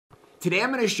Today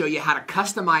I'm going to show you how to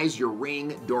customize your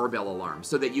Ring doorbell alarm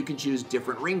so that you can choose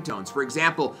different ringtones. For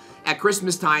example, at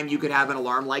Christmas time you could have an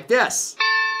alarm like this.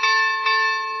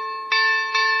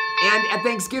 And at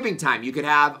Thanksgiving time you could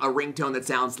have a ringtone that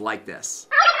sounds like this.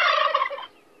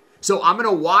 So I'm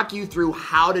going to walk you through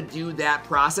how to do that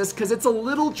process because it's a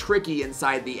little tricky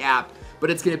inside the app, but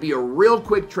it's going to be a real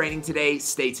quick training today.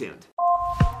 Stay tuned.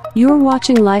 You're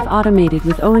watching Life Automated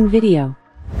with Owen Video.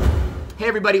 Hey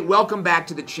everybody, welcome back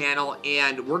to the channel,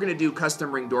 and we're gonna do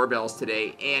custom Ring doorbells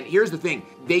today. And here's the thing,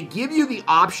 they give you the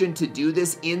option to do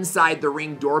this inside the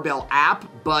Ring doorbell app,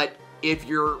 but if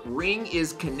your Ring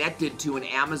is connected to an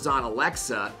Amazon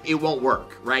Alexa, it won't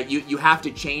work, right? You have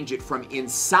to change it from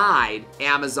inside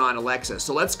Amazon Alexa.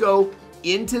 So let's go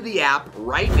into the app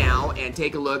right now and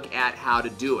take a look at how to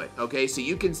do it, okay? So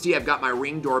you can see I've got my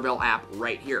Ring doorbell app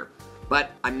right here.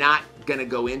 But I'm not gonna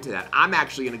go into that. I'm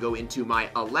actually gonna go into my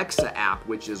Alexa app,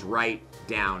 which is right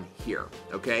down here,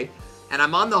 okay? And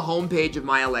I'm on the home page of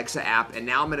my Alexa app, and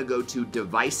now I'm gonna go to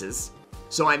devices.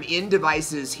 So I'm in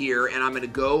devices here, and I'm gonna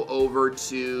go over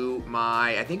to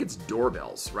my, I think it's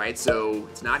doorbells, right? So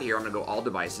it's not here, I'm gonna go all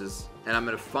devices, and I'm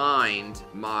gonna find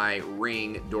my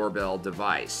Ring doorbell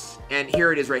device. And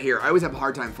here it is right here. I always have a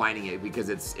hard time finding it because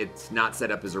it's not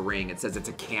set up as a Ring. It says it's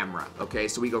a camera, okay?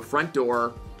 So we go front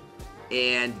door,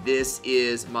 and this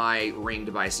is my Ring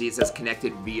device. See, it says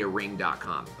connected via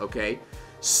ring.com, okay?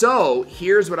 So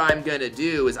here's what I'm gonna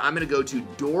do is I'm gonna go to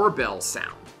doorbell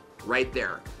sound right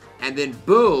there. And then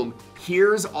boom,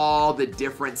 here's all the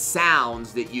different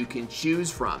sounds that you can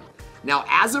choose from. Now,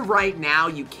 as of right now,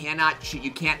 you can't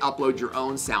upload your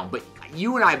own sound, but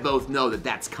you and I both know that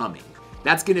that's coming.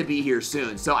 That's gonna be here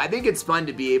soon. So I think it's fun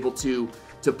to be able to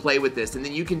play with this. And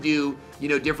then you can do, you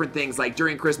know, different things. Like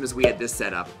during Christmas, we had this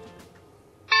set up.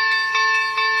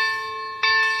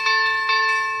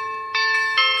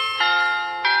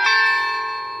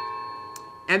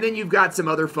 And then you've got some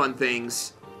other fun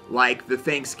things like the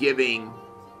Thanksgiving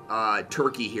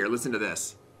turkey here. Listen to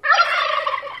this.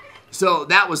 So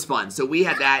that was fun. So we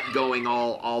had that going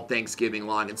all Thanksgiving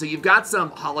long. And so you've got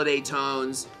some holiday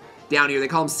tones down here. They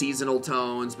call them seasonal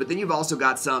tones. But then you've also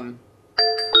got some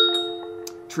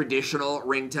traditional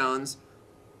ringtones.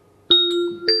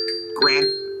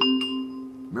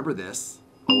 Remember this?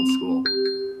 Old school.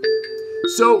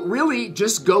 So really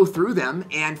just go through them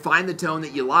and find the tone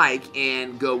that you like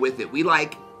and go with it.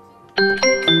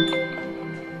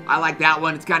 I like that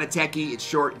one. It's kind of techie, it's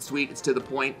short and sweet, it's to the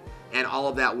point, and all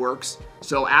of that works.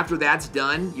 So after that's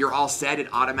done, you're all set.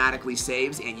 It automatically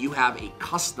saves, and you have a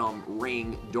custom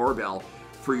Ring doorbell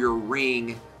for your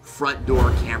Ring front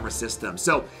door camera system.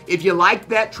 So if you liked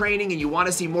that training and you want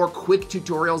to see more quick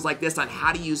tutorials like this on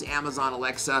how to use Amazon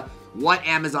Alexa, what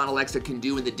Amazon Alexa can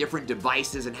do in the different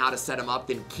devices and how to set them up,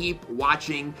 then keep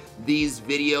watching these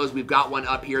videos. We've got one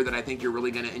up here that I think you're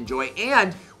really going to enjoy,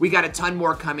 and we got a ton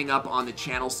more coming up on the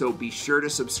channel, so be sure to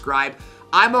subscribe.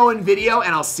 I'm Owen Video,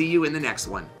 and I'll see you in the next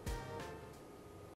one.